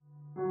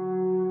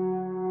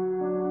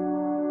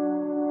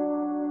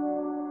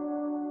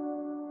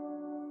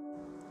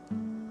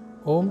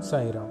Om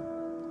Sai Ram.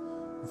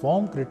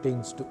 Warm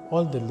greetings to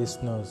all the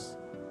listeners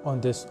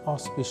on this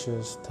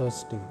auspicious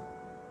Thursday.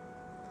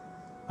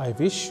 I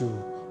wish you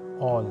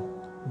all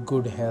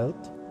good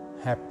health,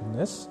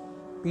 happiness,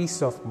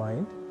 peace of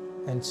mind,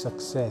 and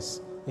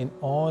success in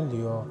all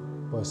your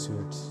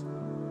pursuits.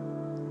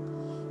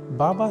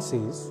 Baba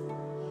says,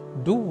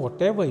 do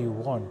whatever you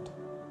want,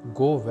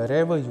 go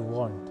wherever you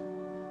want.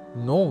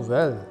 Know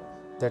well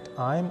that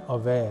I am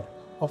aware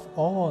of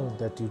all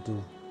that you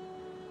do.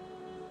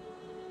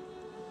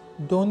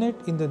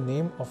 Donate in the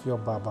name of your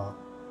Baba.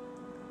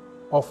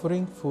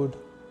 Offering food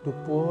to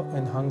poor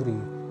and hungry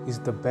is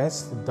the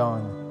best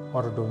daan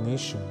or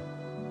donation.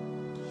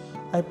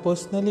 I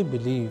personally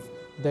believe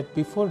that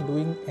before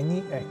doing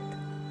any act,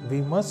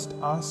 we must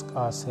ask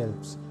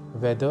ourselves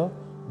whether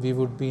we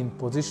would be in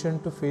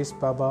position to face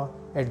Baba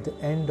at the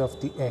end of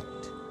the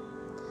act.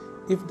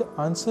 If the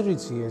answer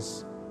is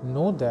yes,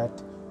 know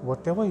that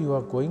whatever you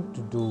are going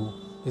to do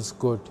is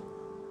good.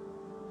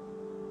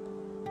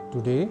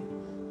 Today,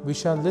 we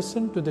shall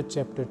listen to the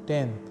chapter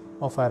 10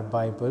 of our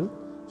Bible,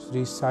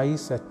 Sri Sai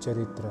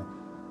Satcharitra.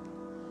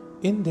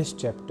 In this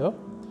chapter,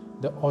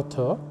 the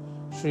author,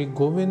 Sri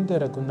Govinda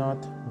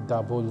Raghunath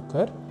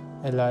Dabolkar,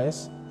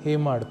 alias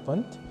Hemad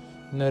Pant,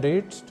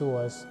 narrates to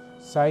us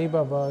Sai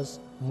Baba's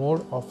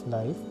mode of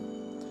life,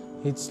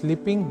 his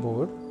sleeping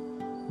board,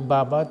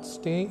 Baba's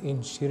stay in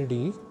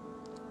Shirdi,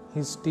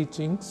 his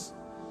teachings,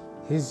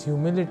 his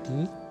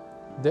humility,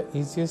 the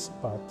easiest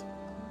path.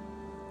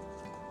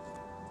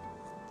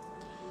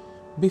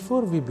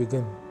 Before we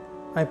begin,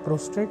 I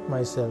prostrate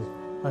myself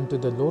unto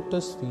the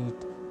lotus feet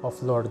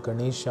of Lord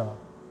Ganesha,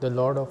 the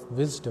Lord of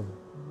Wisdom,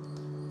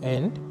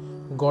 and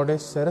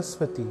Goddess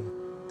Saraswati,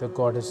 the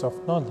Goddess of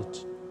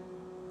Knowledge.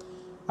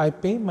 I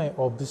pay my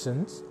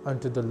obeisance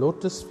unto the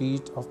lotus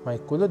feet of my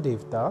Kula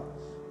Devta,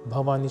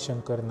 Bhavani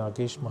Shankar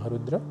Nagesh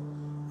Maharudra,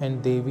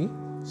 and Devi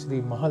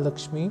Sri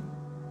Mahalakshmi,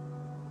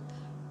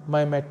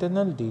 my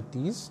maternal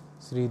deities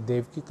Sri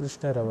Devki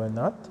Krishna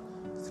Ravanath,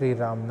 Sri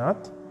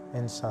Ramnath,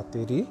 and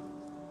Sateri.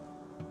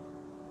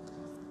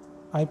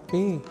 I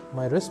pay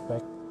my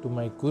respect to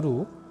my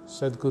Guru,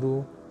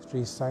 Sadguru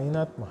Sri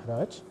Sainath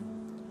Maharaj,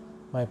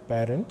 my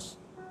parents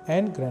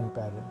and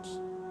grandparents.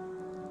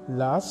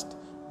 Last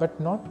but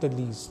not the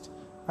least,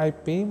 I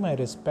pay my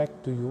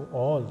respect to you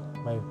all,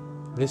 my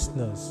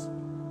listeners.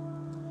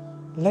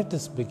 Let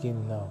us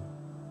begin now.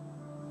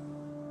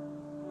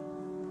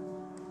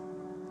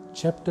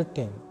 Chapter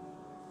 10.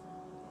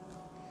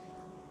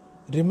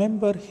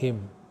 Remember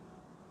him,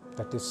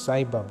 that is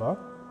Sai Baba,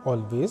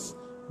 always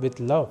with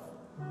love,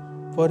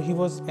 for he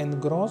was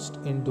engrossed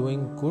in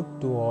doing good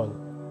to all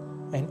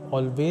and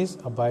always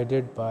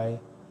abided by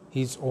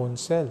his own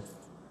self.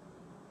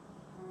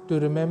 To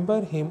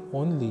remember him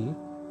only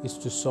is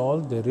to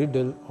solve the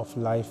riddle of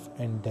life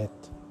and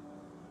death.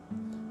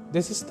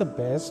 This is the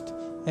best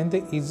and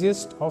the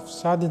easiest of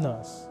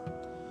sadhanas,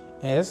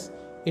 as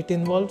it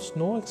involves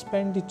no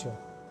expenditure.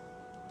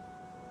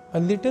 A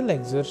little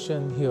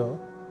exertion here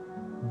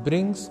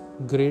brings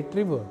great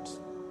rewards.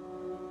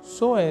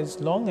 So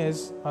as long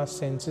as our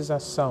senses are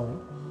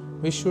sound,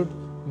 we should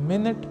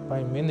minute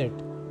by minute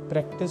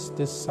practice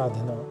this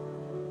sadhana.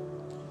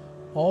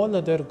 All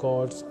other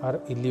gods are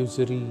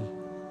illusory.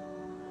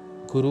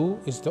 Guru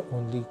is the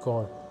only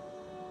God.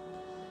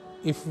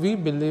 If we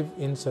believe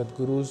in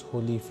Sadguru's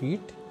holy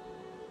feet,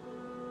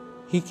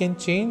 he can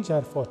change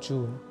our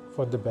fortune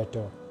for the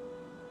better.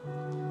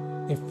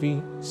 If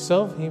we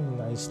serve him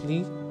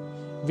nicely,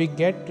 we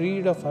get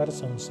rid of our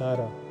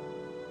samsara.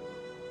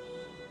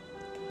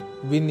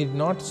 We need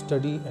not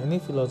study any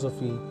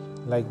philosophy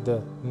like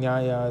the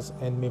Nyayas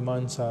and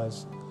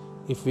Mimansas.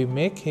 If we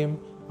make him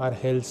our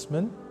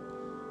helmsman,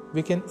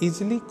 we can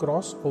easily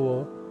cross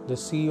over the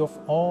sea of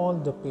all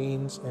the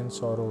pains and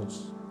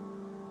sorrows.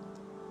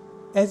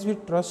 As we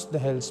trust the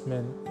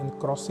helmsman in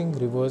crossing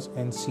rivers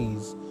and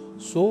seas,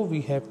 so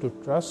we have to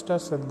trust our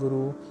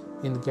Sadguru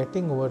in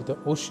getting over the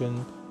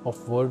ocean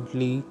of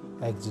worldly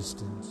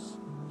existence.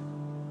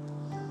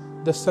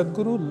 The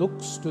Sadguru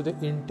looks to the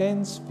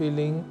intense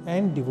feeling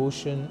and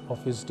devotion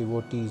of his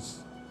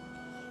devotees,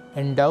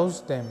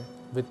 endows them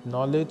with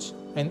knowledge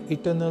and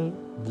eternal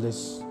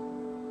bliss.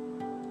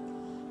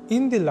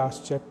 In the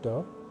last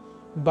chapter,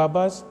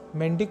 Baba's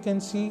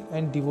mendicancy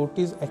and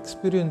devotees'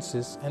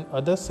 experiences and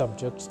other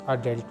subjects are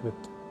dealt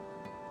with.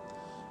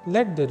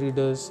 Let the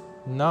readers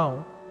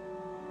now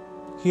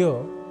hear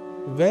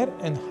where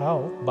and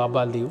how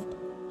Baba lived,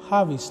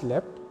 how he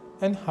slept,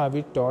 and how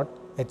he taught,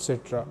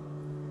 etc.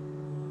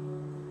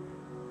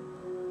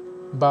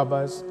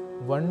 Baba's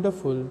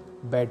wonderful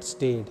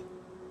bedstead.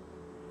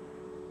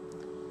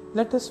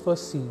 Let us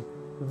first see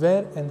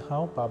where and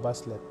how Baba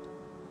slept.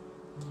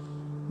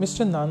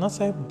 Mr. Nana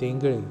Sahib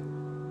Dengre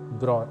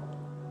brought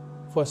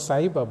for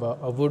Sai Baba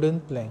a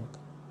wooden plank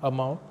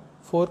about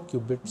 4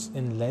 cubits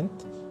in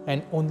length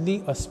and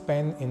only a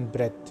span in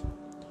breadth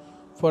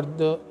for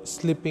the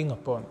sleeping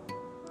upon.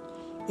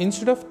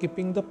 Instead of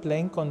keeping the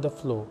plank on the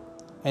floor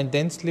and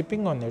then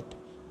sleeping on it,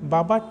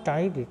 Baba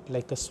tied it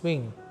like a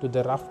swing to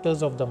the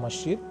rafters of the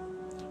masjid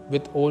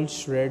with old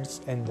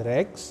shreds and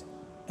rags,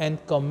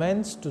 and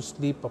commenced to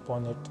sleep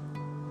upon it.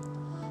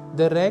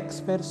 The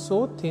rags were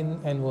so thin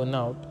and worn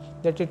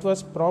out that it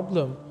was a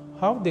problem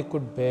how they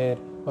could bear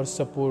or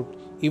support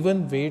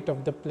even weight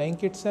of the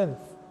plank itself,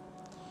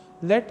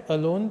 let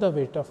alone the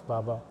weight of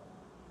Baba.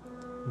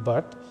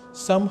 But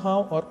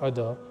somehow or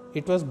other,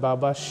 it was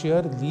Baba's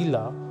sheer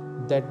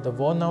Leela that the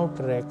worn out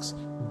rags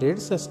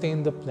did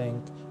sustain the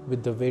plank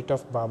with the weight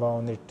of Baba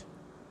on it.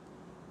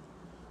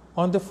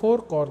 On the four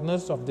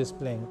corners of this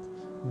plank,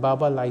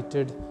 Baba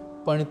lighted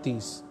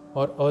pantis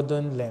or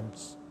earthen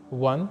lamps,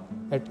 one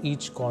at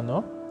each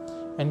corner,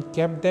 and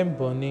kept them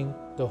burning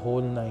the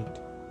whole night.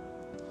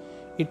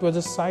 It was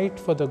a sight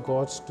for the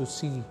gods to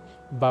see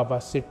Baba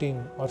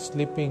sitting or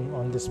sleeping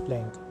on this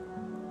plank.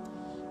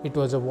 It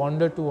was a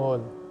wonder to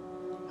all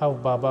how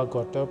Baba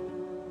got up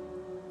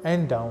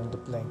and down the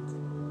plank.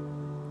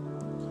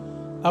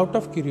 Out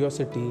of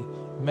curiosity,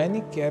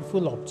 many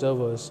careful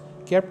observers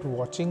kept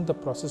watching the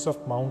process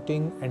of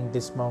mounting and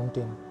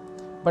dismounting,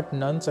 but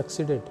none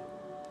succeeded.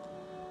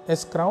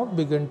 As crowd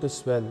began to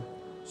swell,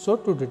 so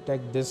to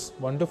detect this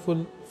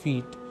wonderful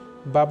feat,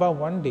 Baba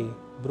one day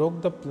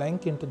broke the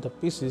plank into the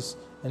pieces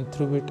and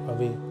threw it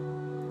away.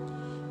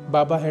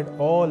 Baba had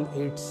all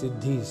 8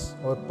 siddhis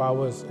or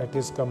powers at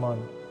his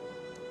command.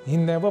 He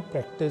never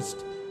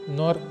practiced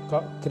nor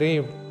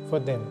craved for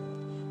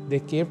them. They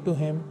came to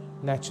him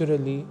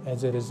naturally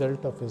as a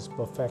result of his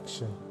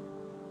perfection.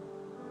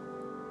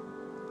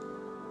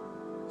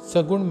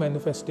 Sagun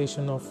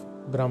manifestation of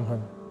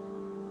Brahman.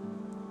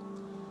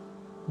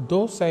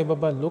 Though Sai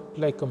Baba looked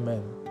like a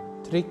man,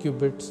 3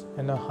 cubits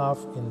and a half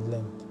in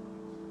length,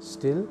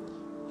 still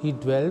he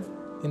dwelled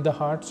in the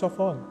hearts of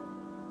all.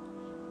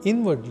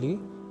 Inwardly,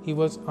 he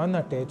was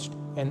unattached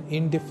and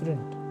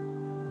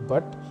indifferent,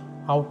 but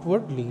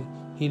outwardly,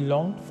 he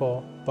longed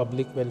for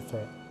public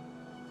welfare.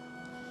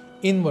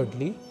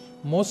 Inwardly,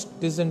 most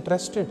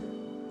disinterested,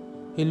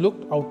 he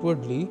looked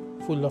outwardly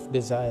full of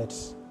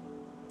desires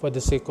for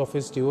the sake of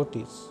his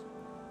devotees.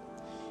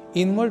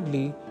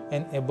 Inwardly,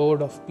 an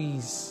abode of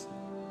peace,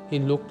 he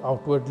looked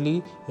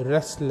outwardly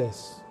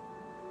restless.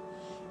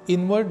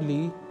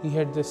 Inwardly, he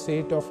had the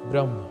state of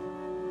Brahma.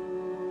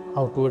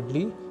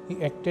 Outwardly,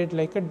 he acted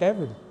like a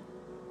devil.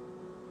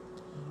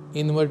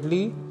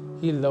 Inwardly,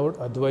 he loved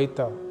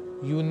Advaita,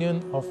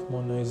 union of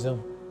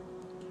monoism.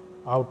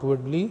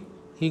 Outwardly,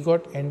 he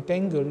got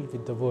entangled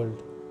with the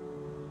world.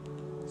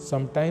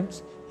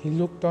 Sometimes he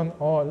looked on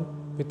all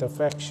with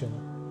affection,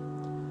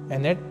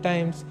 and at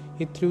times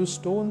he threw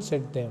stones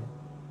at them.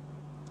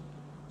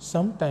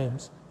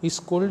 Sometimes he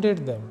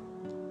scolded them,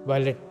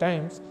 while at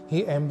times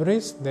he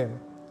embraced them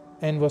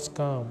and was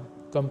calm,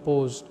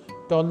 composed,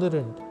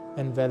 tolerant,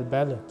 and well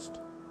balanced.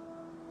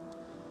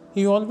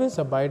 He always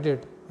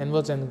abided and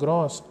was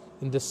engrossed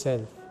in the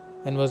self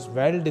and was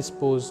well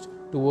disposed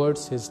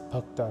towards his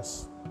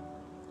bhaktas.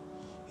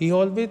 He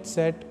always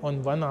sat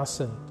on one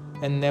asana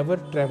and never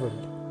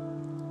travelled.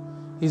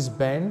 His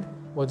band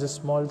was a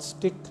small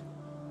stick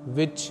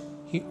which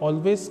he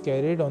always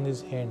carried on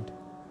his hand.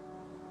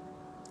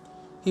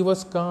 He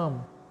was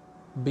calm,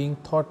 being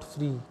thought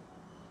free.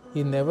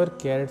 He never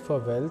cared for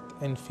wealth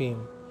and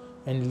fame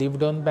and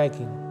lived on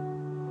begging.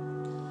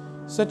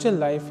 Such a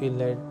life he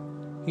led.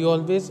 He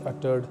always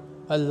uttered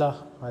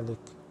Allah Malik,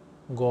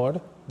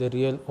 God the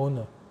real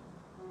owner.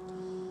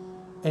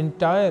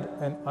 Entire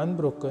and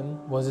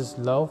unbroken was his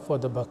love for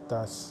the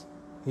bhaktas.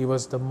 He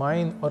was the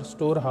mine or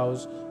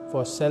storehouse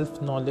for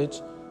self-knowledge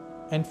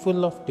and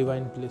full of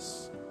divine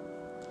bliss.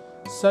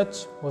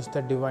 Such was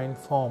the divine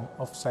form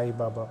of Sai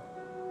Baba,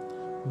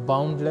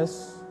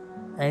 boundless,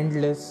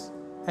 endless,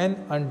 and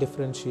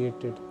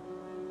undifferentiated.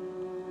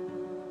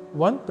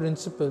 One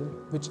principle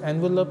which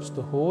envelops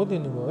the whole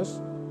universe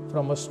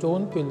from a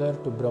stone pillar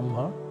to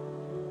Brahma,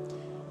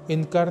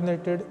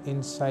 incarnated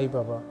in Sai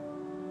Baba.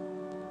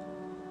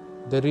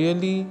 The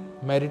really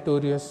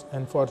meritorious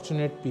and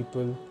fortunate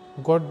people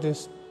got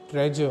this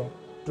treasure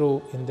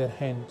trove in their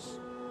hands,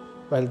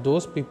 while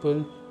those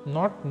people,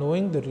 not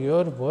knowing the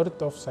real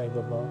worth of Sai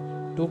Baba,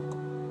 took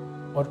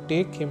or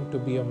take him to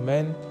be a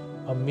man,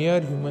 a mere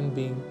human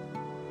being,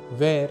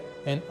 were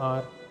and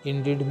are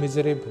indeed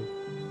miserable.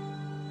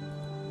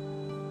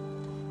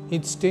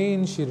 His stay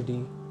in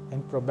Shirdi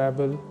and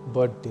probable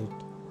birth date.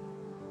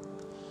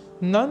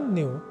 None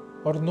knew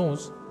or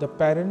knows the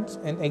parents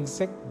and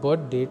exact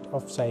birth date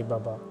of Sai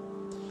Baba,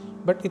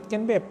 but it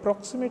can be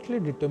approximately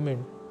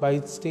determined by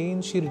his stay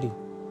in Shirdi.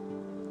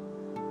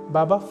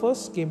 Baba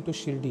first came to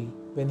Shirdi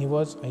when he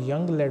was a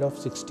young lad of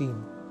 16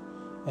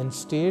 and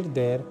stayed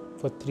there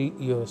for 3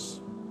 years.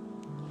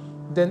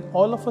 Then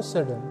all of a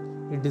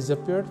sudden he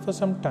disappeared for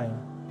some time.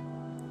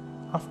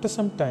 After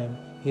some time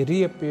he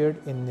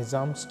reappeared in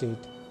Nizam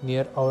state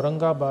near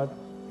Aurangabad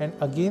and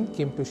again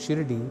came to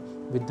Shirdi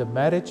with the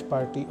marriage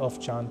party of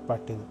Chand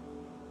Patil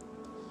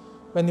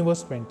when he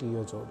was 20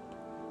 years old.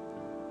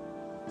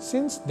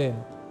 Since then,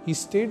 he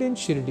stayed in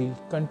Shirdi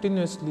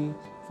continuously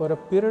for a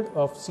period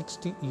of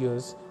 60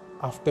 years,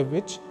 after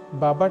which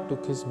Baba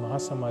took his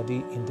Mahasamadhi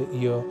in the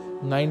year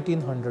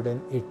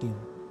 1918.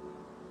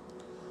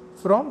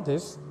 From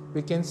this,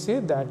 we can say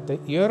that the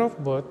year of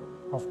birth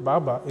of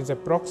Baba is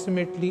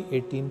approximately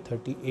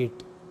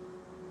 1838.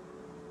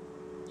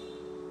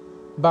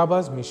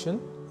 Baba's mission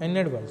and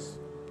advice.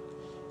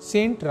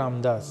 Saint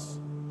Ramdas,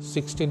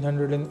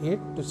 1608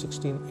 to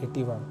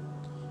 1681,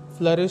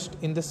 flourished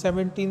in the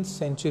 17th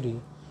century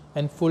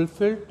and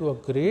fulfilled to a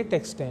great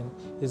extent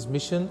his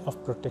mission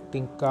of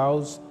protecting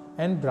cows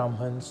and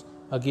Brahmins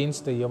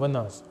against the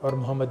Yavanas or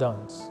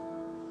Mohammedans.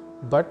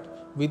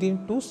 But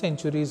within 2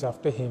 centuries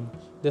after him,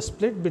 the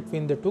split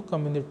between the two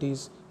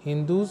communities,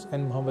 Hindus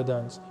and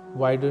Mohammedans,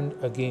 widened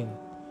again,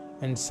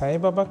 and Sai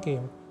Baba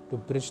came to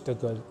bridge the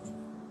gulf.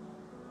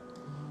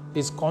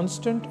 His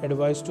constant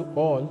advice to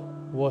all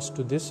was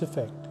to this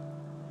effect: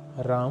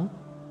 Ram,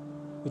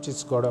 which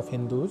is God of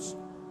Hindus,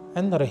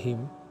 and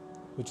Rahim,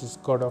 which is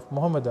God of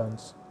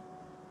Mohammedans,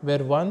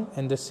 were one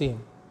and the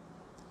same.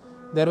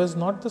 There was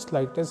not the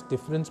slightest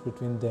difference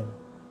between them.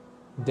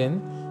 Then,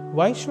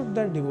 why should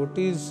the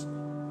devotees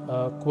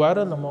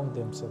quarrel among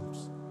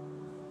themselves?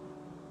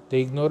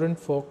 The ignorant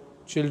folk,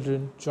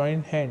 children,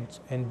 join hands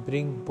and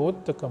bring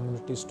both the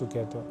communities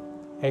together.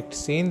 Act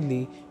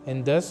sanely,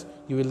 and thus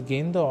you will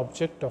gain the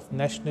object of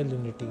national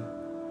unity.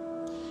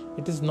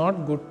 It is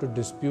not good to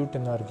dispute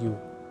and argue.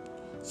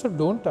 So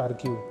don't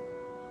argue.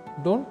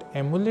 Don't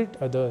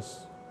emulate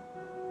others.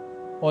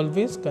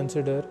 Always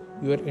consider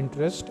your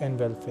interest and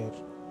welfare.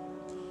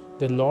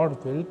 The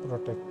Lord will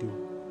protect you.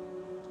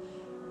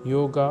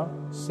 Yoga,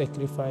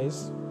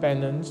 sacrifice,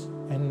 penance,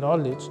 and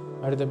knowledge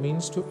are the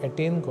means to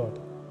attain God.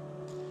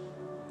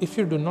 If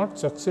you do not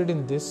succeed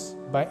in this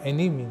by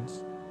any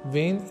means,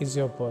 vain is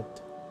your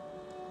birth.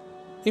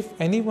 If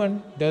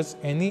anyone does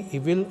any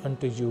evil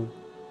unto you,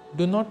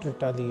 do not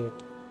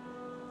retaliate.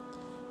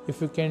 If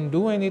you can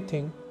do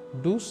anything,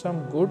 do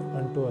some good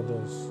unto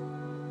others.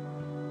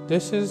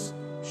 This is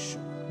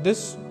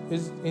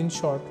in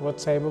short what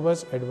Sai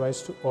Baba's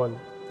advice to all,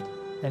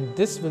 and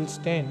this will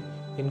stand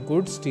in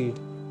good stead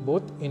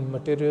both in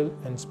material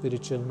and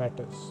spiritual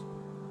matters.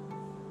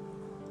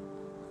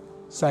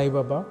 Sai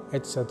Baba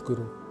at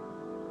Sadguru.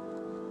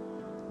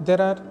 There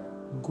are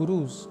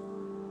gurus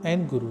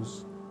and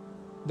gurus.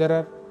 There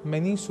are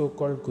many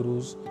so-called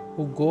gurus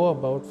who go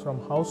about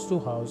from house to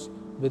house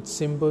with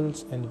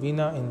cymbals and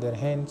veena in their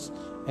hands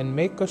and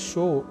make a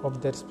show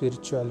of their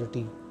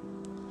spirituality.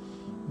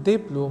 They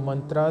blow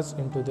mantras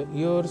into the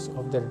ears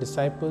of their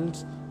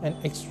disciples and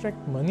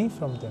extract money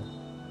from them.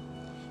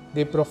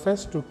 They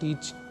profess to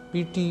teach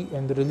piety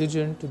and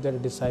religion to their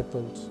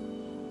disciples,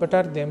 but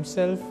are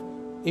themselves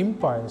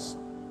impious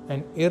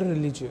and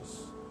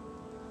irreligious.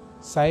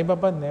 Sai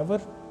Baba never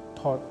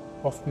thought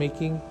of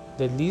making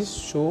the least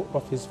show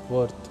of his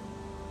worth,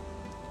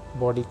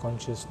 body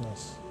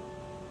consciousness.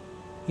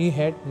 He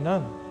had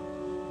none,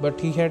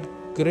 but he had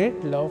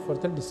great love for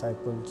the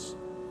disciples.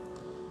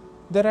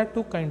 There are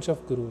two kinds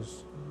of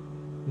gurus: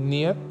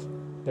 Niyat,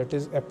 that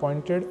is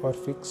appointed or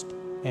fixed,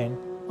 and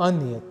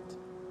Aniyat,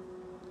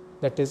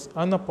 that is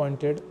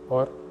unappointed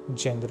or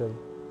general.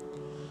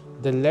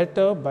 The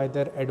latter, by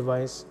their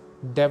advice,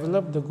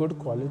 develop the good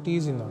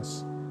qualities in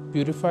us,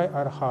 purify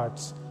our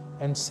hearts,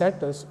 and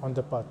set us on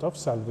the path of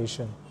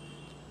salvation.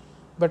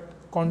 But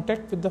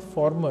contact with the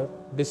former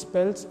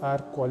dispels our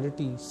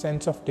quality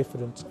sense of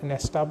difference and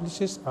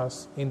establishes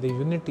us in the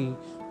unity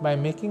by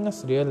making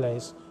us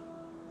realize,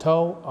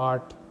 Thou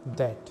art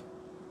that.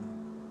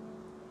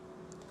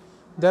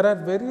 There are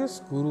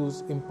various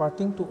gurus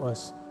imparting to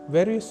us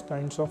various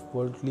kinds of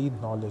worldly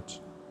knowledge,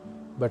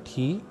 but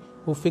he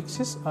who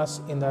fixes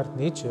us in our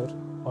nature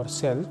or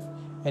self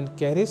and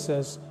carries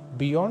us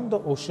beyond the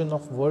ocean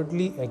of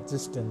worldly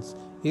existence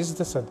is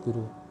the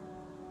Sadguru.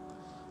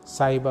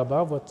 Sai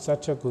Baba was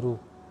such a guru.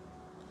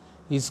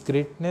 His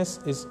greatness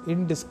is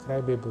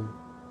indescribable.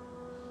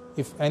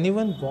 If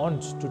anyone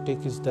wants to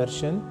take his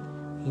darshan,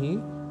 he,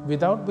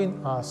 without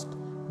being asked,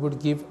 would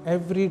give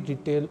every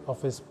detail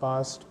of his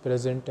past,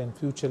 present, and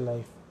future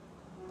life.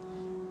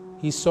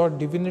 He saw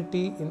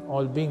divinity in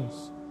all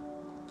beings.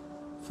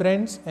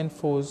 Friends and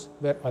foes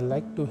were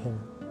alike to him.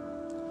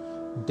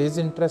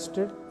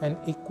 Disinterested and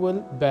equal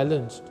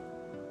balanced,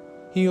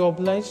 he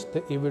obliged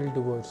the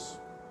evildoers.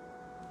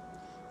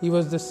 He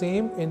was the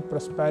same in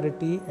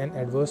prosperity and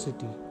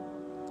adversity.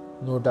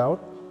 No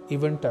doubt,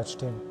 even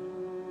touched him.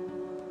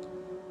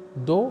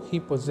 Though he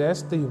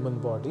possessed the human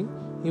body,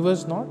 he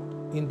was not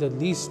in the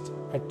least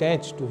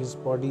attached to his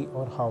body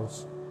or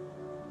house.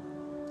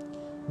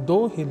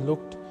 Though he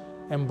looked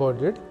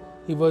embodied,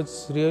 he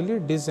was really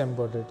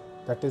disembodied,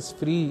 that is,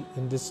 free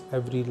in this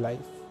every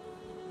life.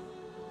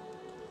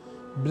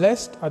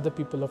 Blessed are the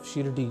people of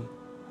Shirdi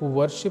who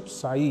worship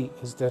Sai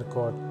as their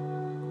God.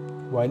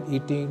 While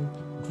eating,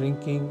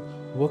 drinking,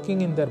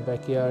 working in their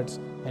backyards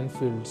and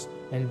fields,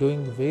 and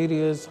doing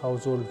various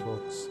household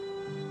works,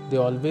 they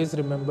always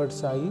remembered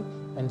Sai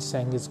and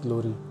sang his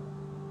glory.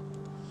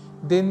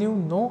 They knew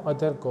no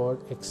other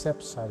God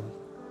except Sai.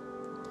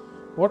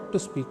 What to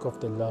speak of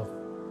the love,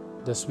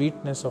 the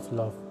sweetness of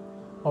love,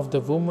 of the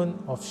woman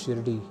of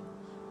Shirdi?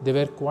 They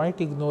were quite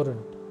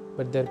ignorant,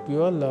 but their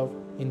pure love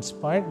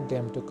inspired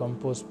them to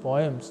compose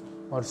poems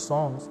or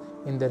songs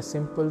in their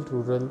simple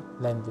rural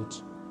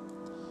language.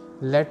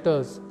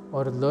 Letters,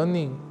 or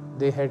learning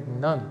they had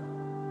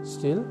none.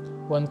 Still,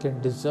 one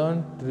can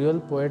discern real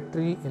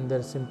poetry in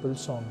their simple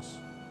songs.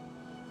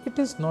 It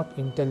is not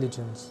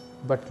intelligence,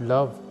 but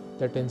love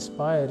that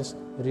inspires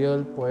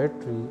real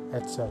poetry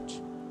as such.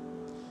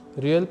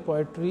 Real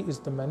poetry is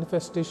the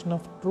manifestation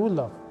of true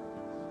love,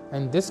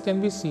 and this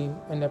can be seen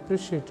and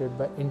appreciated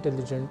by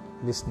intelligent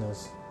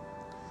listeners.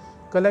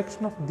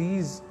 Collection of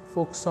these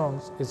folk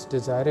songs is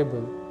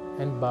desirable,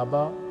 and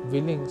Baba,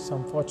 willing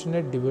some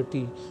fortunate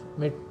devotee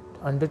may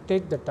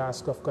undertake the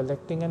task of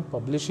collecting and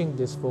publishing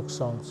these folk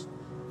songs,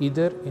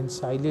 either in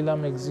Sai Leela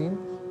magazine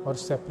or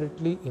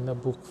separately in a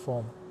book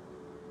form.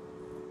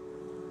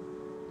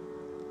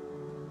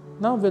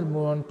 Now we'll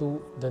move on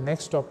to the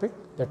next topic,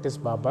 that is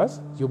Baba's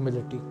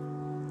humility.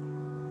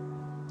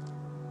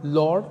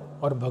 Lord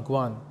or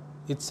Bhagwan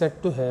is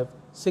said to have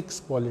 6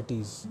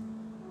 qualities,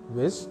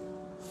 viz.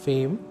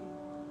 Fame,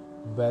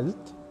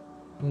 wealth,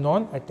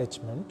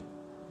 non-attachment,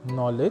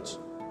 knowledge,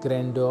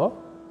 grandeur,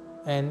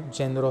 and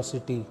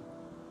generosity.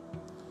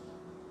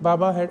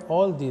 Baba had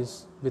all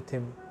these with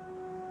him.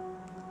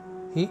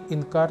 He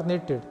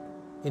incarnated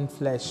in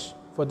flesh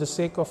for the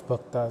sake of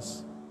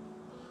bhaktas.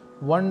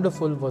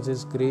 Wonderful was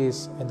his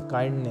grace and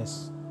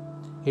kindness.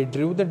 He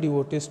drew the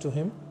devotees to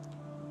him,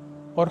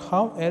 or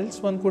how else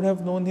one could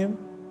have known him?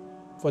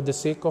 For the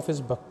sake of his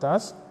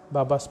bhaktas,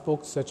 Baba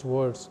spoke such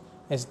words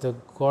as the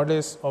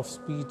goddess of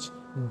speech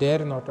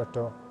dare not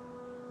utter.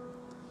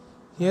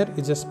 Here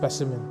is a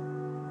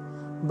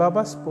specimen.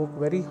 Baba spoke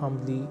very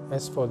humbly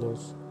as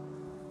follows.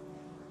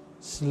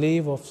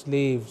 Slave of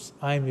slaves,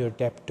 I am your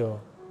debtor.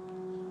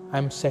 I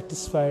am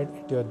satisfied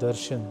at your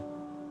darshan.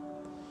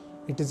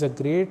 It is a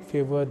great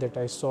favor that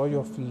I saw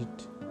your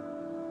feet.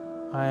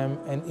 I am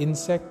an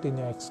insect in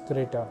your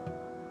excreta.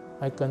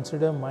 I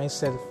consider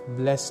myself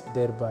blessed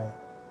thereby.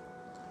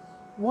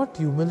 What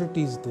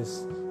humility is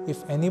this?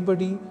 If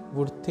anybody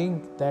would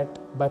think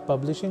that by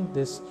publishing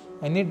this,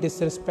 any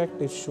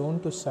disrespect is shown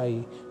to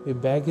Sai, we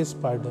beg his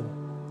pardon.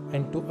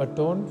 And to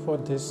atone for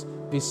this,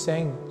 we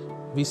sing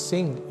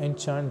and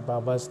chant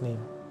Baba's name.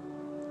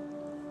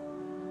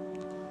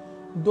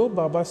 Though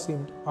Baba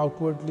seemed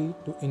outwardly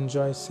to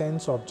enjoy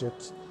sense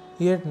objects,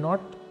 he had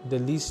not the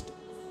least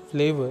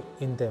flavor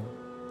in them,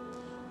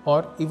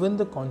 or even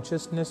the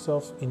consciousness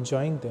of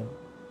enjoying them.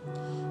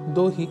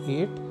 Though he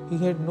ate, he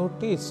had no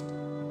taste,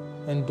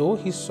 and though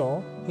he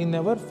saw, he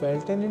never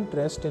felt an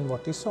interest in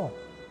what he saw.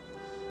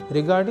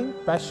 Regarding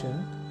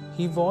passion,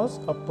 he was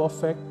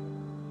a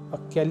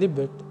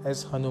celibate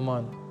as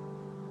Hanuman.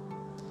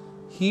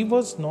 He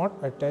was not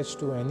attached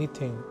to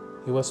anything,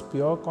 he was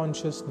pure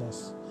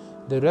consciousness,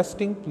 the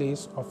resting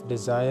place of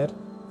desire,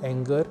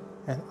 anger,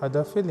 and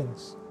other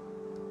feelings.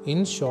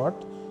 In short,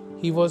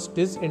 he was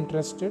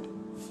disinterested,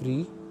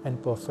 free,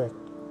 and perfect.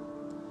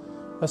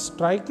 A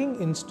striking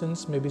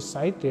instance may be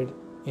cited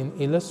in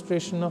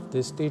illustration of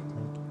this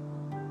statement.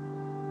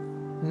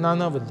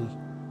 Nanavalli.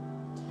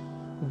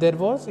 There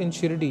was in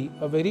Shirdi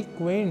a very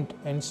quaint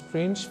and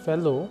strange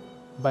fellow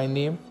by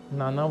name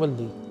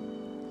Nanavalli.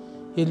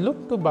 He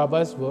looked to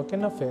Baba's work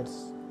and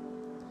affairs.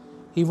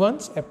 He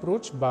once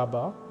approached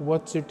Baba, who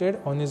was seated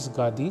on his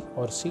gadi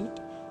or seat,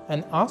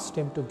 and asked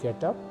him to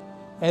get up,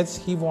 as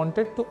he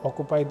wanted to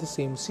occupy the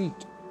same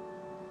seat.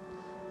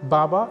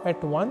 Baba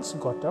at once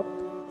got up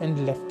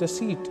and left the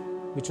seat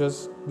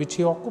which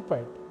he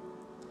occupied.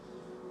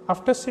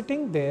 After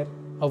sitting there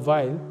a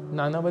while,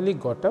 Nanavalli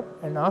got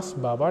up and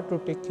asked Baba to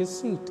take his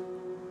seat.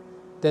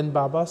 Then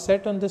Baba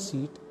sat on the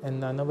seat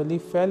and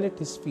Nanavalli fell at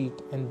his feet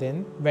and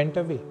then went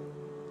away.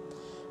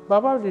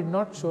 Baba did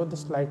not show the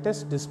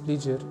slightest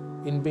displeasure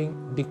in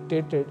being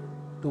dictated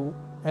to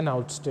and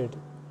ousted.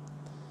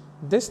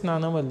 This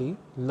Nanavalli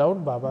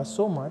loved Baba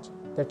so much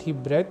that he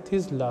breathed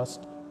his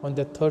last on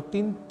the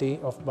 13th day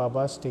of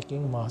Baba's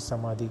taking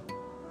Mahasamadhi.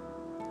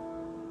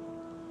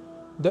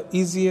 The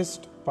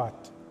easiest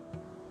path.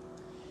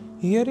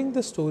 Hearing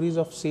the stories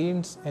of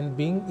saints and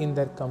being in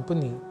their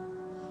company,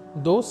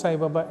 though Sai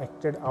Baba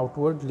acted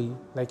outwardly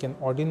like an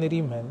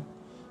ordinary man,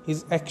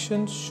 his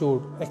actions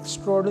showed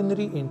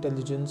extraordinary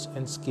intelligence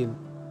and skill.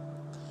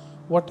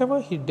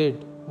 Whatever he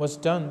did was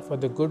done for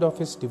the good of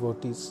his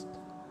devotees.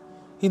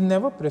 He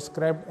never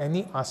prescribed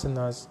any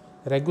asanas,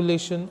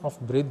 regulation of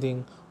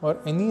breathing, or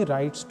any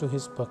rites to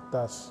his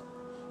bhaktas,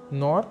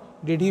 nor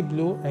did he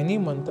blow any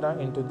mantra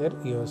into their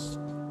ears.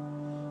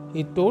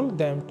 He told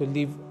them to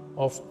live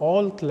of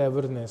all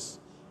cleverness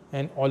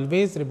and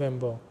always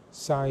remember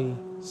Sai,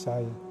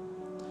 Sai.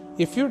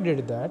 If you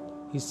did that,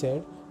 he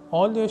said,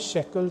 all your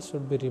shackles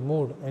would be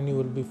removed and you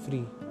will be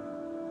free.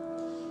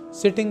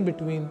 Sitting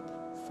between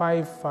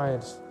 5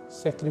 fires,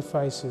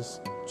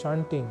 sacrifices,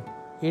 chanting,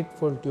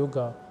 eightfold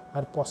yoga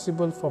are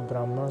possible for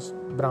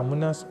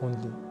Brahmanas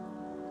only.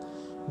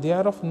 They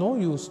are of no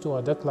use to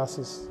other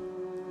classes.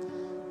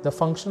 The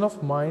function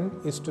of mind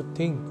is to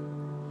think.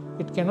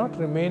 It cannot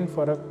remain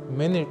for a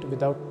minute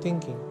without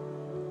thinking.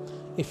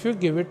 If you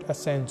give it a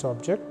sense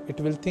object,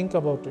 it will think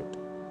about it.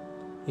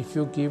 If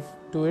you give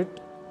to it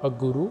a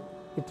guru,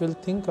 it will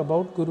think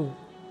about Guru.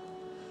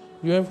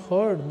 You have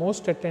heard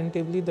most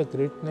attentively the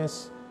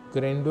greatness,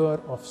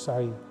 grandeur of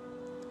Sai.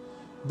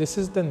 This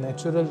is the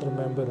natural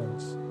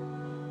remembrance,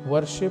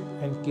 worship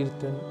and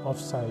kirtan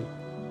of Sai.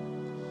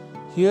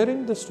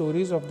 Hearing the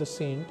stories of the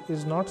saint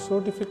is not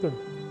so difficult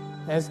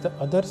as the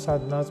other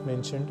sadhanas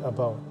mentioned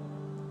above.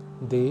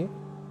 They,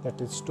 that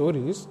is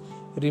stories,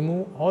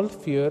 remove all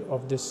fear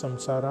of this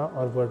samsara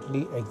or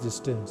worldly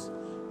existence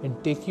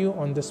and take you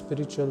on the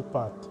spiritual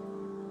path.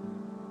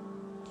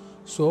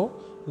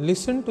 So,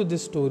 listen to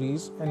these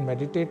stories and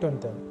meditate on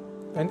them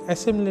and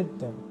assimilate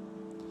them.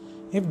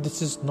 If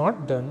this is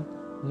not done,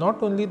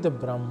 not only the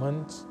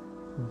Brahmins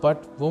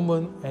but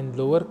women and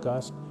lower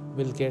caste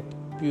will get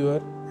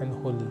pure and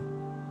holy.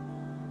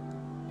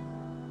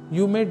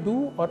 You may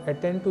do or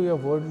attend to your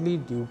worldly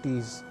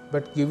duties,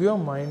 but give your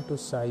mind to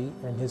Sai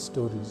and his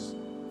stories,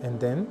 and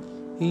then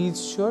he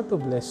is sure to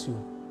bless you.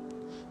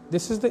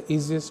 This is the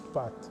easiest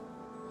path.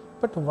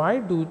 But why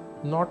do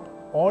not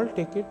all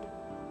take it?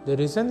 The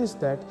reason is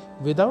that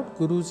without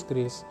Guru's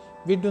grace,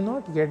 we do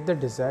not get the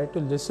desire to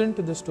listen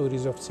to the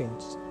stories of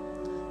saints.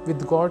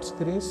 With God's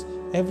grace,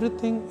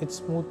 everything is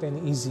smooth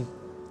and easy.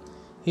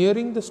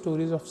 Hearing the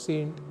stories of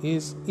saints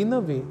is, in a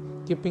way,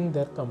 keeping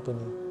their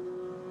company.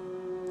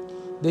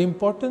 The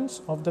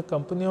importance of the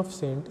company of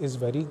saints is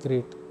very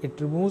great.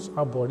 It removes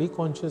our body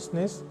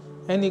consciousness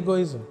and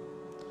egoism.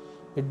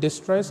 It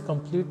destroys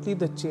completely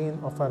the chain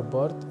of our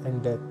birth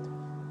and death,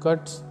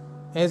 cuts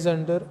as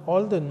under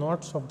all the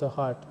knots of the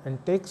heart,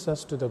 and takes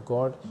us to the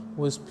God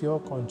who is pure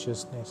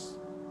consciousness.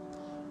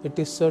 It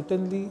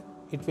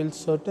will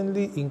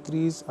certainly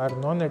increase our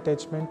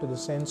non-attachment to the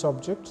sense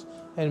objects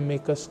and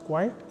make us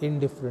quite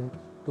indifferent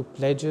to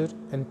pleasure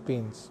and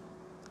pains,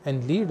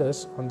 and lead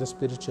us on the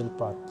spiritual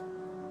path.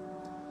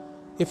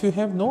 If you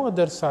have no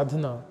other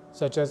sadhana,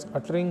 such as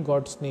uttering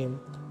God's name,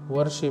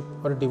 worship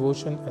or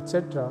devotion,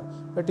 etc.,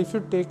 but if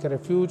you take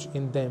refuge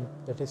in them,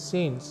 that is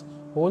saints,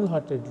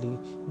 wholeheartedly,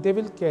 they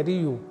will carry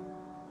you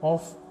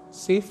off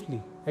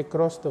safely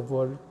across the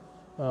world,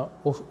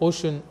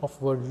 ocean of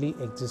worldly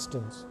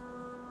existence.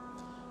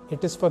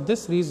 It is for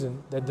this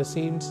reason that the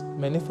saints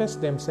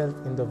manifest themselves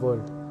in the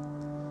world.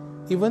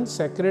 Even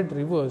sacred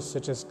rivers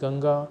such as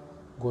Ganga,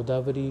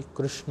 Godavari,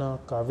 Krishna,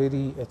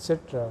 Kaveri,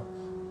 etc.,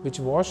 which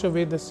wash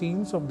away the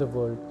sins of the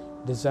world,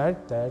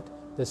 desired that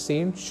the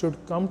saints should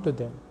come to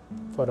them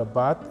for a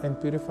bath and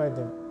purify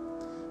them.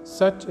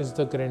 Such is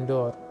the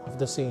grandeur of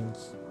the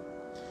saints.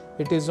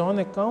 It is on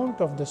account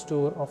of the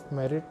store of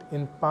merit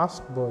in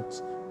past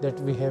births that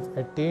we have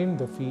attained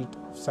the feet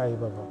of Sai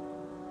Baba.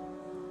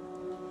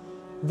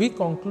 We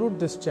conclude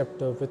this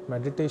chapter with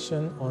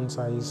meditation on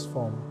Sai's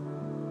form.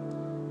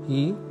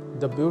 He,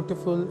 the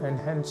beautiful and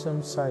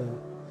handsome Sai,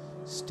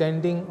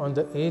 standing on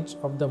the edge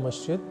of the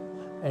masjid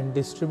and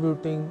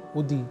distributing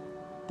udi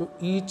to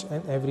each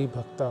and every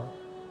bhakta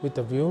with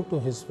a view to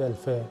his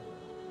welfare.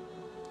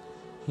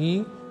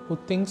 He who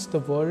thinks the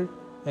world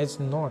as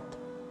naught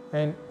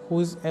and who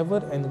is ever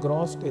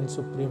engrossed in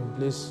supreme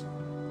bliss,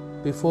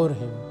 before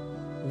him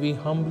we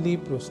humbly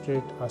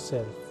prostrate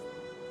ourselves.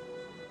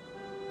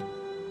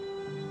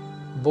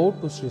 Bow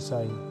to Sri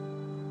Sai.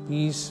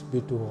 Peace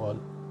be to all.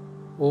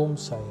 Om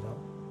Sai Ram.